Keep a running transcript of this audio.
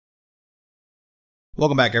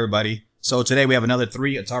Welcome back, everybody. So today we have another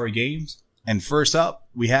 3 Atari games, and first up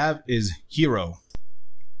we have is H.E.R.O.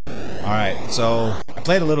 Alright, so I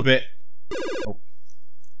played a little bit. Oh.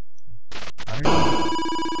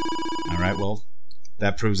 Alright, well,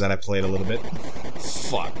 that proves that I played a little bit.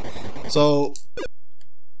 Fuck. So,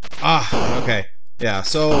 okay. Yeah,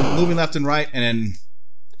 so moving left and right, and then,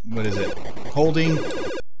 what is it? Holding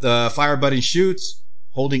the fire button shoots,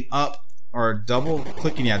 holding up, or double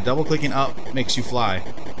clicking up makes you fly.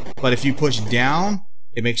 But if you push down,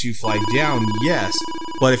 it makes you fly down, yes.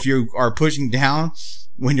 But if you are pushing down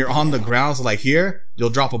when you're on the ground, so like here,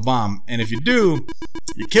 you'll drop a bomb. And if you do,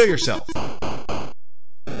 you kill yourself.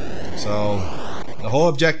 So the whole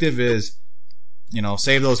objective is, you know,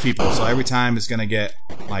 save those people. So every time it's gonna get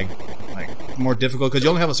like more difficult because you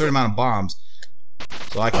only have a certain amount of bombs.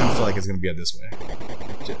 So I kind of feel like it's gonna be this way.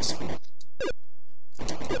 Just.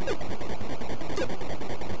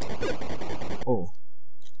 Oh.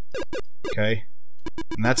 Okay.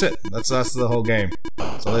 And that's it. That's the whole game.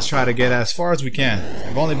 So let's try to get as far as we can.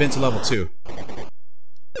 I've only been to level 2.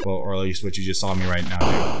 Well, or at least what you just saw me right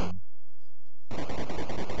now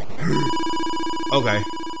do. Okay.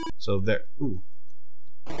 So there. Ooh.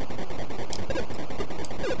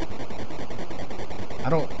 I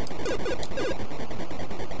don't.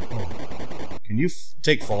 Oh. Can you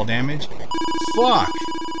take fall damage? Fuck!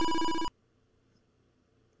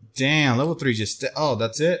 Damn, level 3 just oh,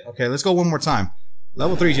 that's it? Okay, let's go one more time.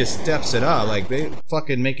 Level 3 just steps it up. Like, they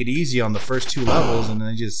fucking make it easy on the first 2 levels, and then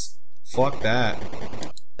they just fuck that.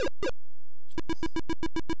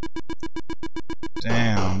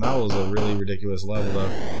 Damn, that was a really ridiculous level,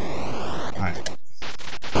 though. Alright.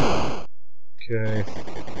 Okay.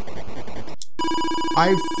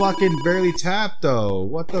 I fucking barely tapped, though.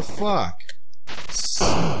 What the fuck?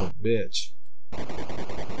 Son of a bitch.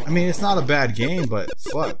 I mean, it's not a bad game, but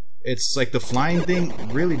fuck. It's like the flying thing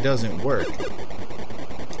really doesn't work.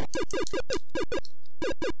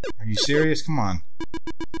 Are you serious? Come on.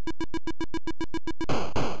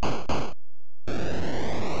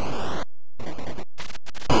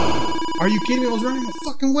 Are you kidding me? I was running a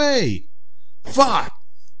fucking way. Fuck.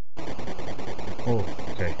 Oh,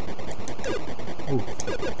 okay. Ooh.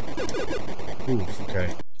 Ooh,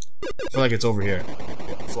 okay. I feel like it's over here.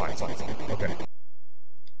 Fly, fly, fly. Okay.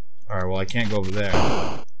 Alright, well, I can't go over there.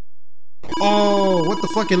 Oh, what the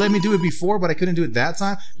fuck? It let me do it before, but I couldn't do it that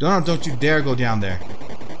time? Don't you dare go down there.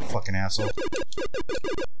 Fucking asshole.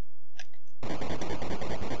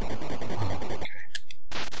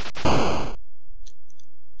 Oh,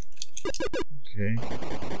 okay. Okay.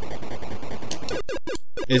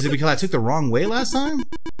 Is it because I took the wrong way last time?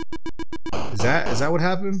 Is that what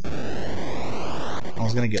happened? I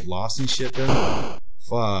was gonna get lost and shit then?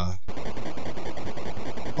 Fuck.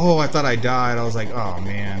 Oh, I thought I died. I was like, oh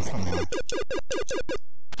man, come on.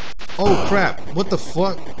 Oh crap, what the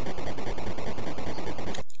fuck?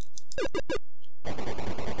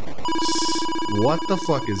 What the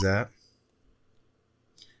fuck is that?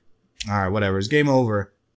 Alright, whatever. It's game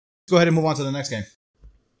over. Let's go ahead and move on to the next game.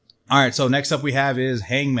 Alright, so next up we have is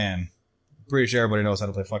Hangman. Pretty sure everybody knows how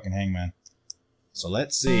to play fucking Hangman. So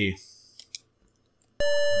let's see.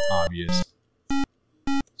 Obvious.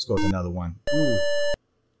 Let's go with another one. Ooh.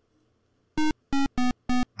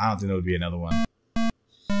 I don't think there would be another one.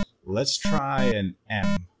 Let's try an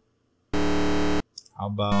M. How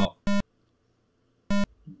about...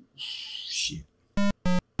 Shit.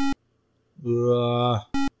 Let's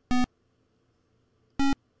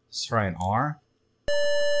try an R.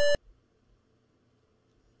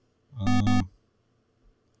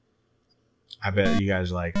 I bet you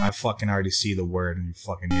guys are like, I fucking already see the word, and you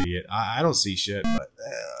fucking idiot. I don't see shit, but...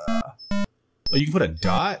 Oh, you can put a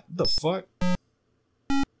dot? What the fuck?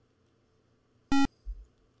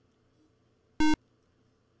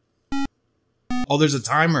 Oh, there's a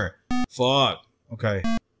timer. Fuck. Okay.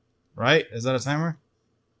 Right? Is that a timer?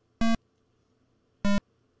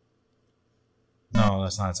 No,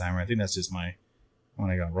 that's not a timer. I think that's just my one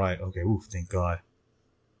I got right. Okay. Oof, thank God.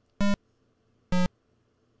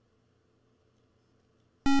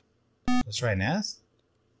 Let's try an S?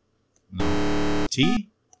 No. T?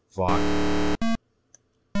 Fuck.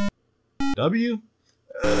 W?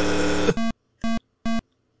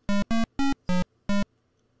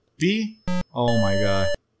 B? Oh my God.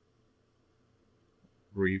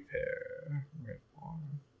 Repair.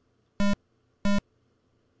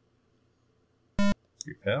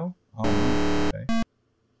 Repel? Oh, okay.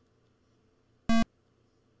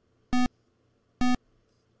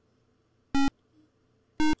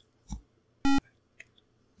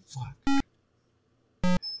 Fuck.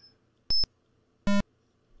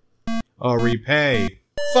 Oh, repay.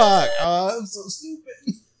 Fuck. Oh, I'm so stupid.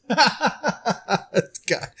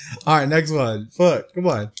 Alright, next one. Fuck, come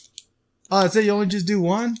on. Oh, it said you only just do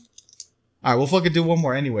one? Alright, we'll fucking do one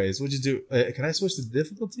more anyways. We'll just do... can I switch the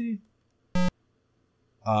difficulty?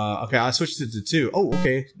 Okay, I switched it to 2. Oh,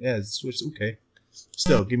 okay. Yeah, switch. Okay.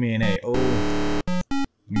 Still, give me an A. Oh.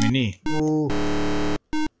 Give me an E. Oh.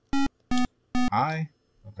 I.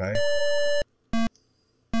 Okay.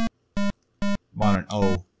 Modern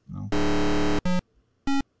O. No.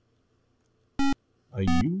 A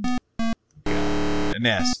U? Okay. An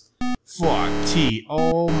S. Fuck. T.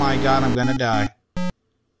 Oh my god, I'm gonna die.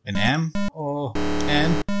 An M? Oh.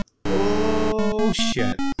 N? Oh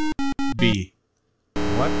shit. B.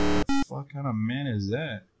 What the fuck kind of man is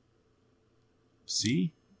that?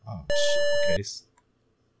 C? Oh shit. Okay.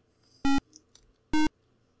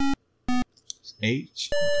 H?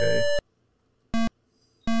 Okay.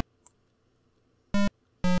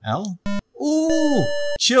 L? Ooh!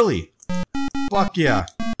 Chili! Fuck yeah.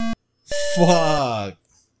 Fuck!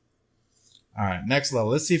 Alright, next level.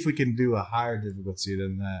 Let's see if we can do a higher difficulty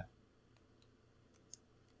than that.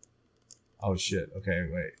 Oh shit. Okay,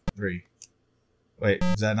 wait. 3. Wait,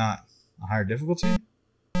 is that not a higher difficulty?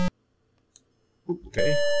 Ooh,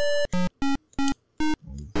 okay.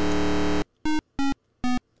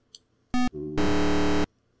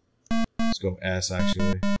 Let's go S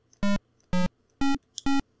actually.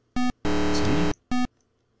 T.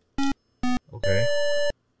 Okay.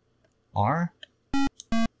 R.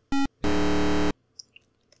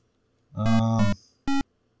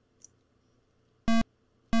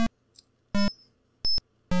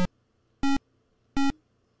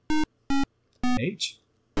 H.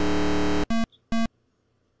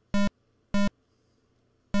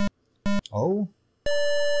 O.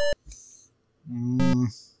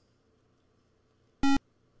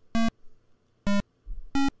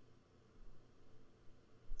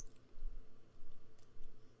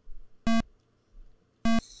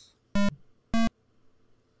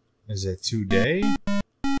 Is it today?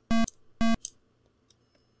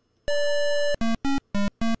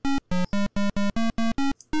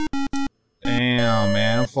 Damn,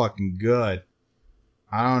 man, I'm fucking good.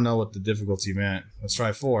 I don't know what the difficulty meant. Let's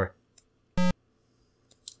try 4.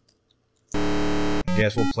 I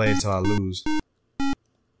guess we'll play until I lose.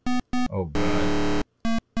 Oh god.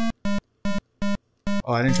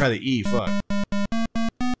 Oh, I didn't try the E. Fuck.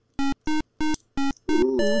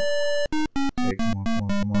 Ooh. Okay,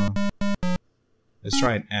 come on. Let's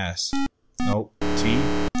try an S. Nope. T.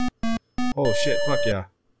 Oh shit, fuck yeah.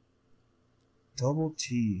 Double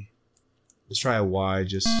T. Let's try a Y,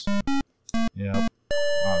 just... Yep.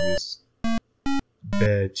 Obvious.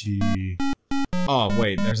 Betty. Oh,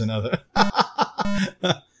 wait, there's another.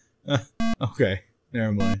 Okay,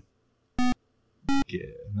 never mind. Yeah,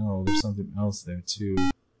 no, there's something else there, too.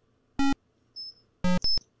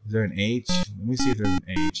 Is there an H? Let me see if there's an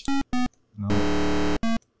H. No.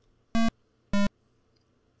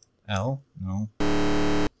 L? No.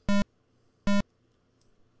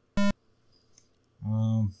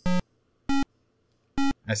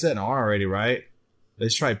 I said an R already, right?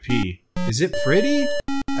 Let's try P. Is it pretty?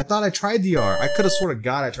 I thought I tried the R. I could have sworn to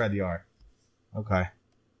God I tried the R. Okay.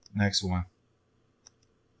 Next one.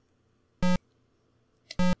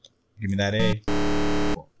 Give me that A.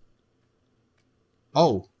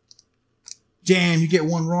 Oh. Damn, you get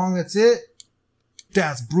one wrong, that's it?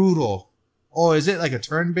 That's brutal. Oh, is it like a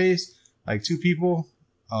turn-based? Like 2 people?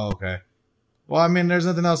 Oh, okay. Well, I mean, there's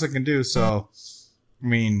nothing else I can do, so... I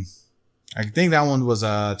mean... I think that one was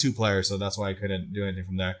 2 players, so that's why I couldn't do anything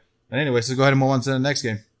from there. But anyway, so go ahead and move on to the next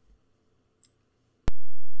game.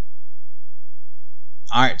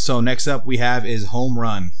 Alright, so next up we have is Home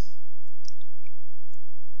Run.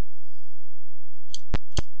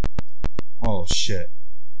 Oh, shit.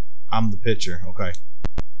 I'm the pitcher. Okay.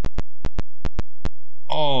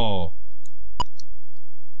 Oh.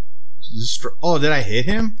 Oh, did I hit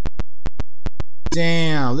him?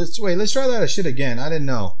 Damn. Let's try that shit again. I didn't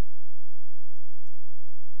know.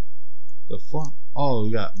 The fuck? Oh,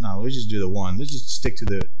 we got... No, let's just do the 1. Let's just stick to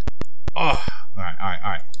the... Oh.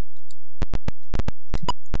 Alright.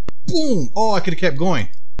 Boom! Oh, I could have kept going.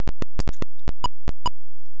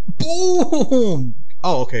 Boom!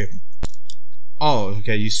 Oh, okay. Oh,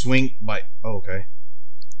 okay. You swing by... Oh, okay.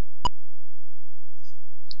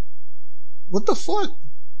 What the fuck?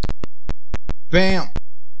 Bam!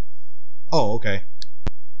 Oh, okay.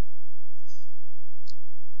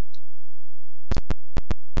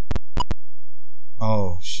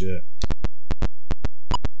 Oh, shit.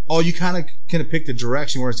 Oh, you kind of can pick the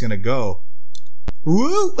direction where it's going to go.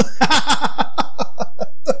 Woo! The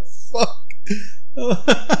fuck?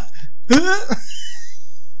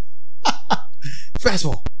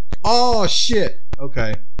 Fastball. Oh, shit.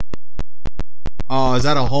 Okay. Oh, is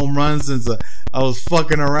that a home run since I was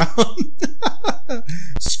fucking around?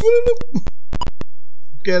 Scoop.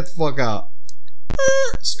 Get the fuck out.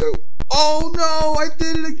 Scoop. Oh, no. I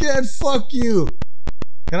did it again. Fuck you.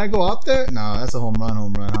 Can I go up there? No, that's a home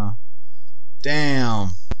run, huh?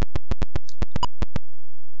 Damn.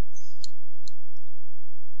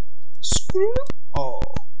 Scoop. Oh.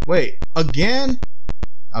 Wait. Again?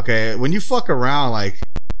 Okay, when you fuck around, like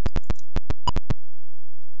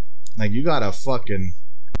you gotta fucking,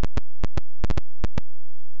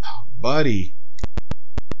 oh, buddy.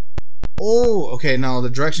 Oh, okay, no, the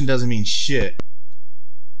direction doesn't mean shit.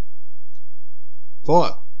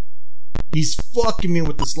 Fuck. He's fucking me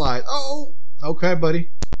with the slide. Oh, okay, buddy.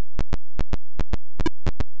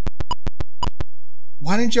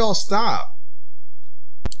 Why didn't y'all stop?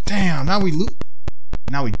 Damn, now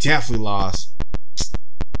we definitely lost.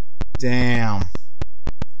 Damn.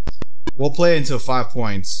 We'll play it until 5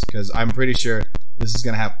 points, because I'm pretty sure this is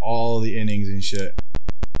gonna have all the innings and shit.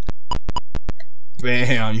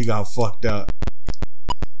 Bam, you got fucked up.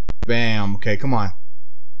 Bam. Okay, come on.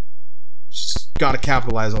 Just gotta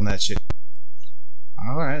capitalize on that shit.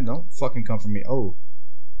 Alright, don't fucking come for me. Oh.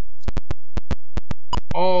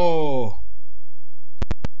 Oh.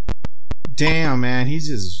 Damn, man, he's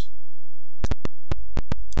just...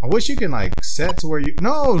 I wish you can, like, set to where you...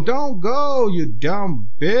 No, don't go, you dumb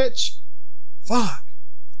bitch. Fuck.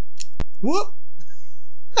 Whoop.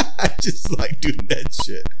 I just like doing that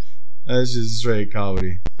shit. That's just straight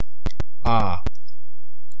comedy. Ah.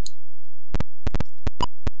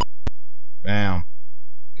 Bam.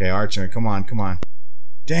 Okay, Archer, come on, come on.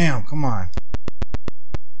 Damn, come on.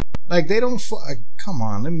 Like, they don't come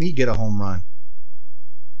on, let me get a home run.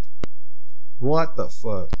 What the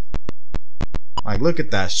fuck? Like, look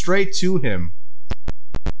at that. Straight to him.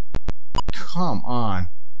 Come on.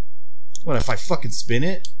 What, if I fucking spin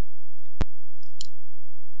it?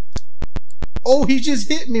 Oh, he just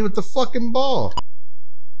hit me with the fucking ball.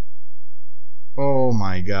 Oh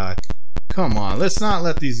my god. Come on, let's not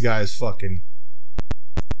let these guys fucking...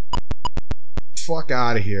 Fuck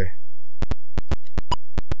out of here.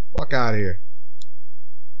 Fuck out of here.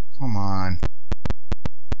 Come on.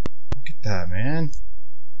 Look at that, man.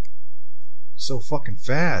 So fucking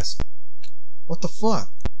fast. What the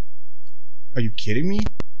fuck? Are you kidding me?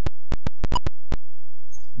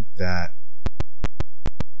 Look at that.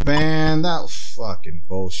 Man, that was fucking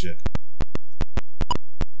bullshit.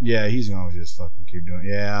 Yeah, he's gonna just fucking keep doing it.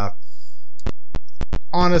 Yeah.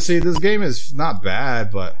 Honestly, this game is not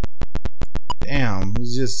bad, but damn,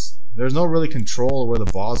 it's just there's no really control of where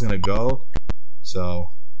the ball's gonna go. So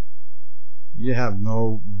you have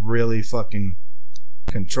no really fucking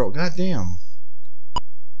control. God damn.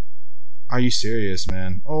 Are you serious,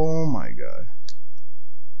 man? Oh my god.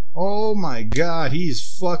 Oh my god, he's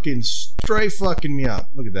fucking straight fucking me up.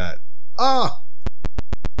 Look at that. Ah!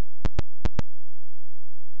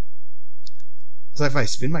 So if I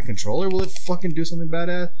spin my controller, will it fucking do something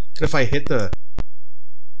badass? But if I hit the...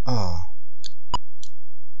 Oh.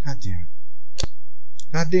 God damn it.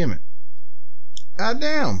 God damn it. God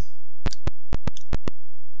damn.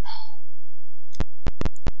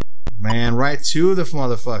 Man, right to the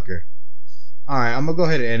motherfucker. Alright, I'm gonna go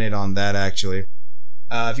ahead and end it on that, actually.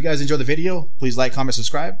 If you guys enjoyed the video, please like, comment,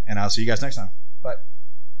 subscribe, and I'll see you guys next time. Bye.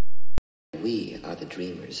 We are the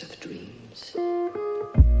dreamers of dreams.